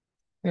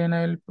 Then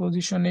I'll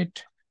position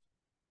it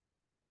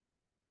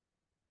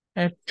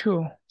at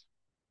 2.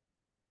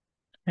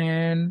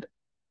 And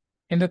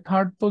in the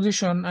third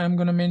position, I'm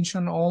going to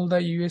mention all the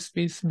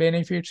USPs,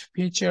 benefits,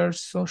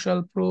 features,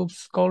 social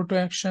proofs, call to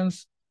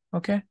actions.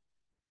 Okay.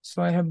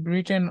 So I have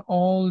written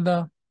all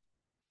the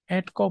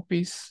ad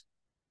copies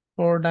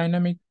for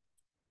dynamic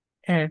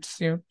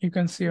ads. You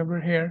can see over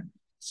here.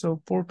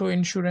 So Porto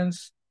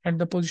insurance at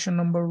the position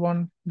number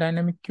 1,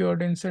 dynamic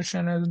keyword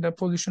insertion as the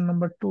position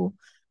number 2,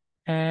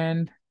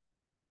 and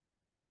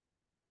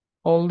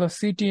all the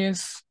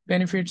CTS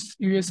benefits,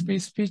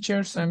 USPs,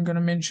 features I'm going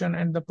to mention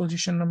at the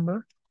position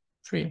number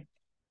 3.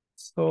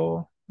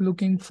 So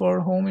looking for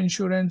home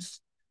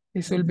insurance,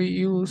 this will be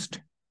used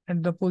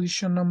at the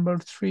position number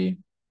 3.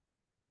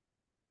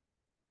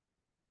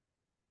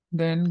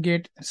 Then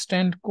get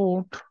stand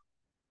quote.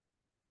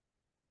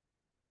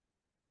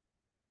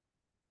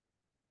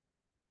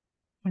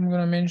 I'm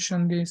going to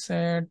mention this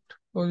at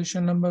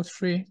position number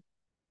 3.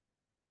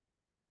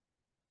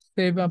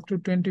 Save up to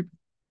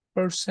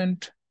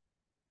 20%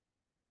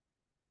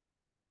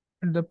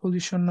 at the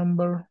position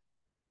number.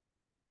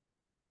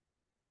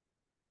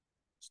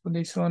 So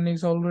this one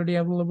is already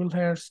available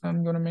here. So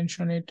I'm going to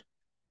mention it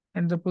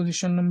at the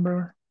position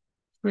number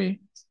 3.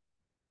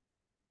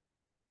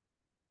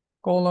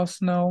 Call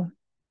us now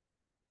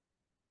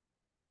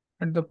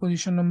at the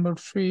position number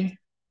 3.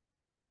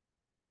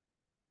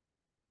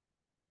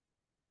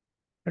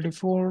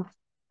 34,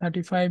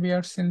 35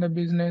 years in the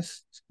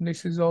business.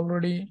 This is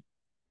already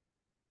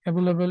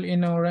available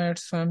in our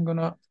ads. So I'm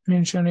gonna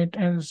mention it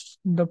as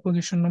the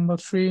position number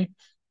 3.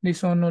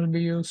 This one will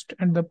be used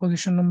at the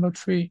position number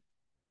 3.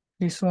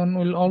 This one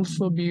will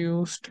also be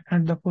used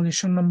at the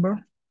position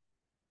number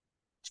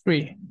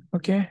 3.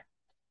 Okay.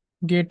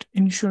 Get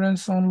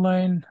insurance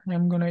online.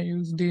 I'm gonna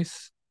use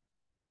this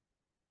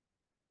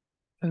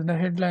as the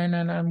headline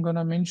and I'm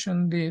gonna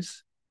mention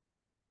this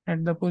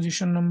at the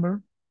position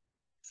number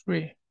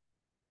 3.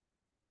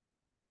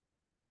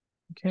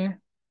 Okay.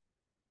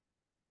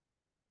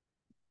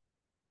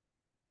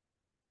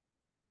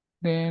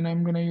 Then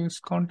I'm gonna use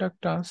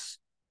contact us.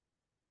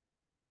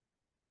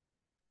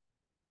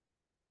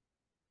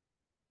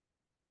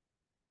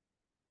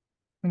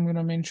 I'm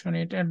gonna mention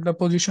it at the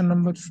position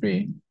number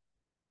 3.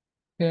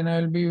 Then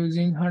I'll be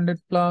using 100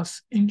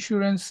 plus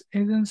insurance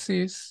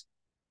agencies.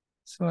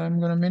 So I'm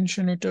gonna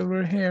mention it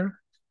over here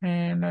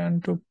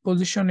and to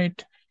position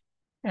it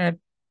at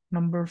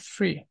number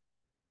 3.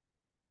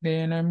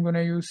 Then I'm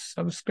gonna use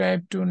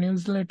subscribe to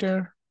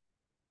newsletter.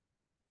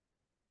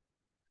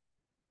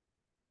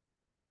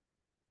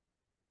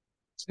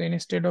 So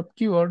instead of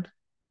keyword,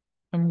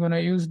 I'm gonna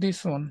use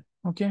this one,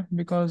 okay?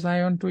 Because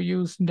I want to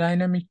use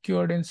dynamic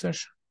keyword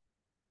insertion.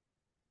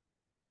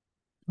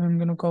 I'm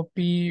gonna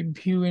copy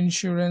view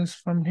insurance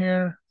from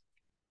here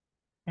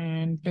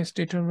and paste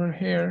it over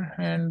here.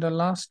 And the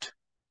last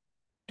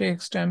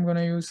text, I'm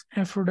gonna use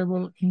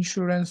affordable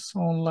insurance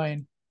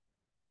online.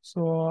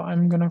 So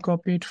I'm gonna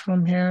copy it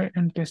from here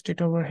and paste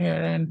it over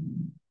here and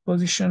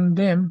position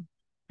them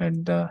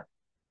at the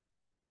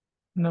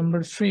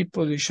number 3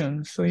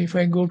 position. So if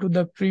I go to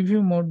the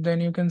preview mode,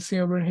 then you can see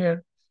over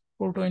here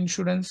auto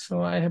insurance.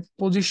 So I have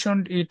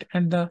positioned it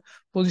at the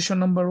position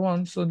number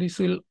 1. So this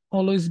will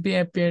always be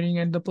appearing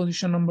at the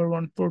position number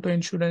 1, auto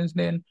insurance.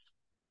 Then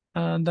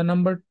the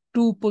number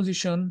 2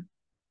 position,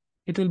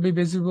 it will be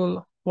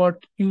visible what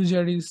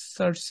user is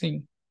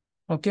searching.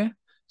 Okay,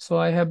 so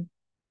I have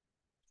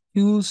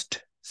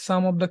used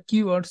some of the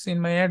keywords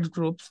in my ad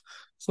groups.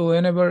 So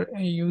whenever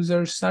a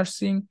user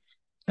searching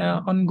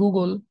on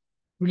Google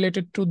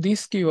related to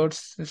these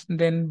keywords,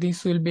 then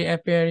this will be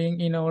appearing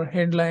in our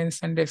headlines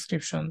and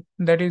description.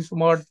 That is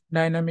what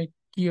dynamic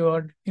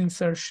keyword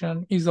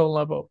insertion is all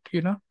about,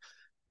 you know.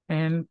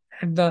 And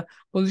at the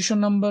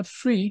position number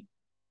 3,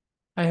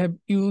 I have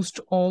used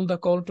all the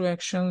call to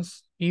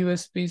actions,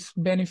 USPs,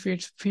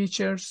 benefits,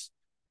 features,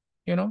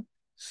 you know.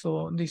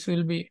 So this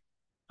will be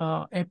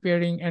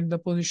appearing at the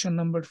position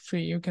number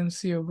 3. You can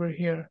see over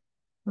here.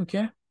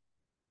 Okay.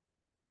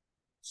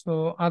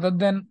 So other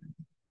than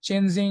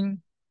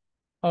changing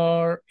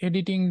or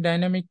editing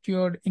dynamic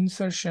keyword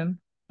insertion,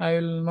 I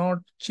will not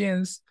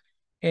change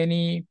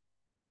any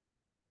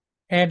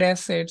ad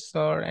assets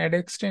or ad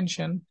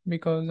extension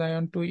because I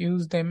want to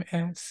use them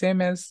as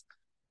same as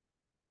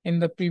in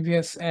the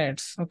previous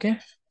ads. Okay.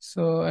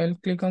 So I'll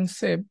click on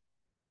save.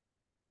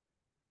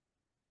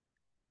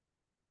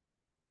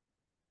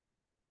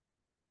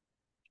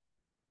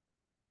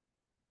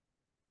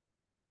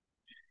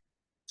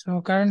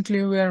 So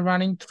currently we are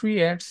running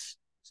 3 ads.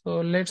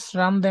 So let's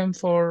run them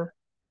for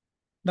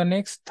the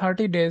next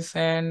 30 days,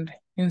 and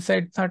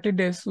inside 30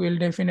 days we'll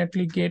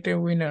definitely get a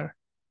winner.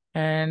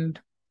 And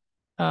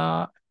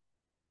uh,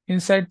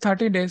 inside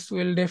 30 days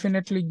we'll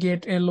definitely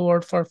get a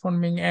lower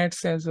performing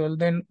ads as well.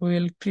 Then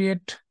we'll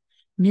create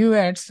new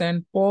ads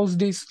and pause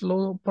these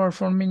low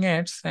performing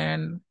ads,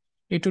 and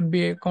it would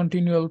be a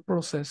continual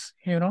process,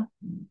 you know.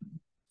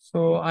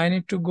 So I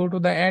need to go to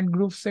the ad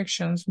group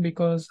sections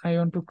because I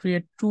want to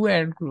create 2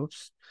 ad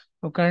groups.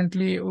 So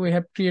currently we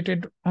have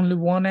created only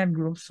 1 ad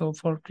group. So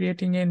for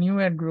creating a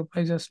new ad group,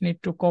 I just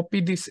need to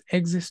copy this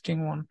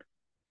existing one.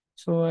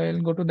 So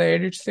I'll go to the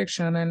edit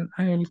section and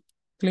I will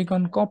click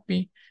on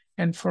copy.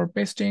 And for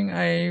pasting,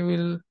 I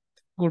will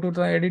go to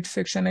the edit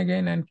section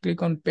again and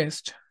click on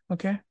paste.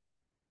 Okay.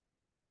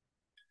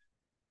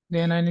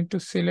 Then I need to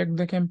select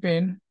the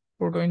campaign,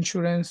 auto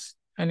insurance.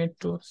 I need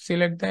to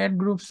select the ad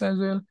groups as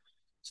well.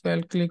 So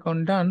I'll click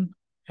on done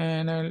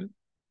and I'll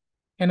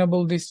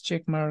enable this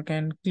check mark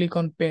and click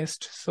on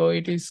paste. So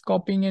it is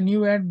copying a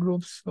new ad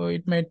group. So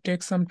it might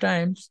take some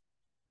time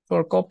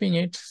for copying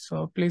it.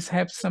 So please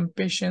have some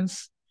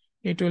patience.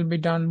 It will be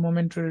done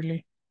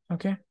momentarily.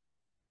 Okay.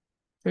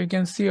 So you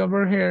can see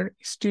over here,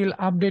 still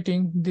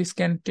updating. This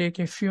can take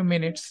a few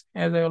minutes,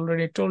 as I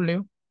already told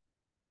you.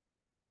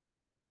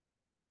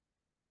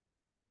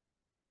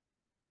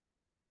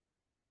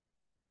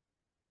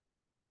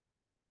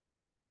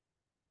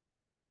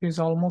 It is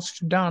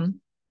almost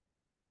done.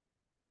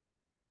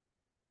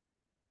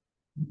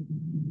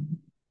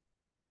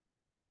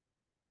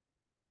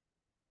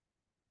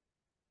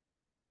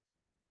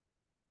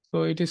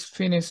 So it is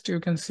finished. You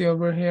can see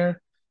over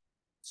here.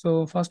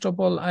 So first of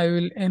all, I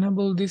will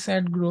enable this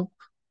ad group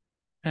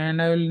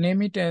and I will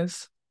name it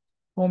as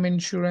Home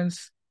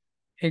Insurance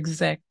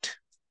Exact.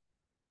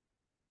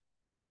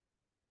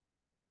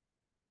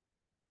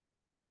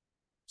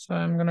 So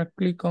I'm gonna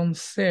click on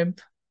save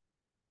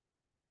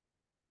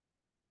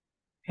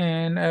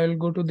and I will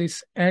go to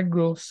this ad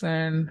groups,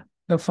 and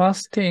the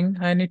first thing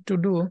I need to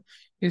do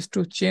is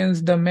to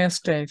change the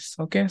mesh types.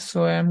 Okay,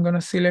 so I'm gonna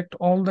select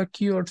all the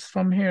keywords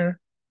from here.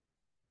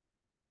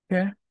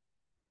 Okay,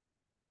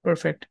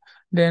 perfect.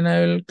 Then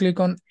I will click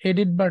on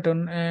edit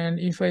button, and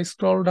if I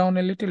scroll down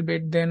a little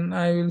bit, then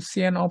I will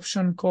see an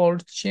option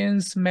called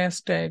change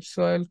mesh types.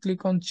 So I'll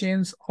click on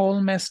change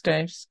all mesh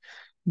types.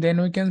 Then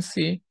we can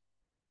see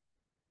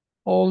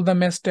all the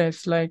mesh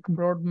types like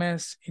broad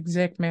mesh,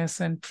 exact mesh,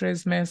 and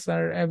trace mesh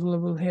are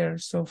available here.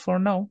 So for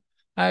now,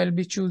 I will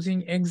be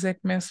choosing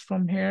exact mesh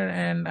from here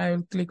and I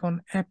will click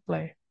on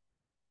apply.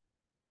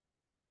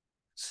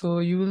 So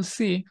you will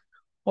see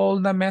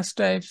all the mesh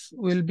types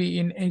will be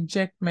in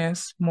exact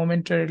mesh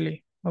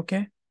momentarily.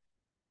 Okay.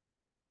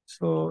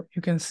 So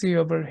you can see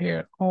over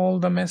here, all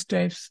the mesh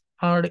types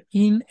are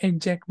in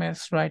exact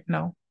mesh right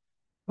now.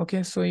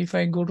 Okay. So if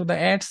I go to the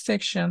ads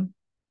section,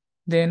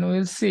 then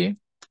we'll see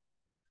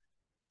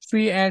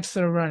 3 ads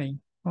are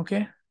running.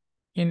 Okay.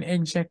 In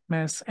exact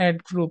mesh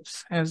ad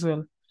groups as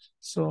well.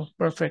 So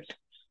perfect.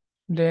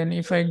 Then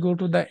if I go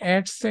to the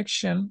ad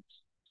section,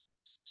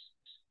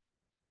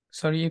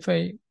 sorry, if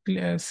I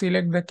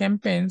select the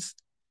campaigns,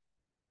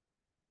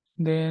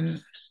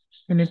 then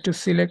we need to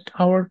select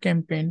our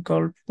campaign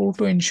called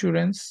Auto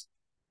Insurance.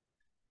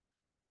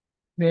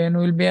 Then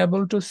we'll be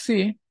able to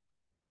see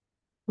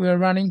we are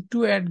running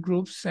 2 ad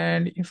groups.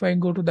 And if I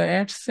go to the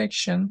ad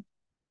section,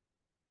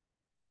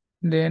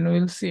 Then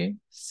we'll see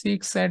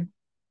 6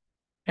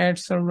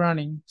 ads are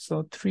running.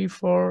 So 3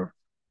 for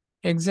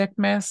exact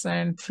match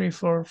and 3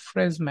 for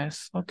phrase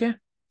match. Okay,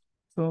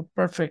 so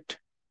perfect.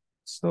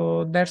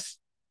 So that's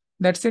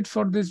it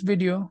for this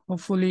video.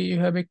 Hopefully you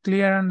have a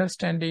clear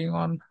understanding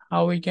on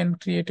how we can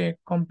create a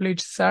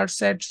complete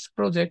search ads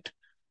project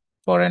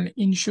for an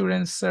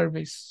insurance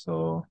service.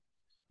 So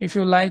if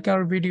you like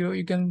our video,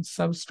 you can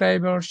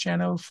subscribe our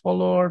channel,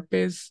 follow our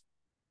page.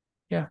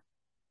 Yeah,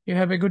 you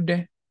have a good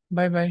day.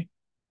 Bye bye.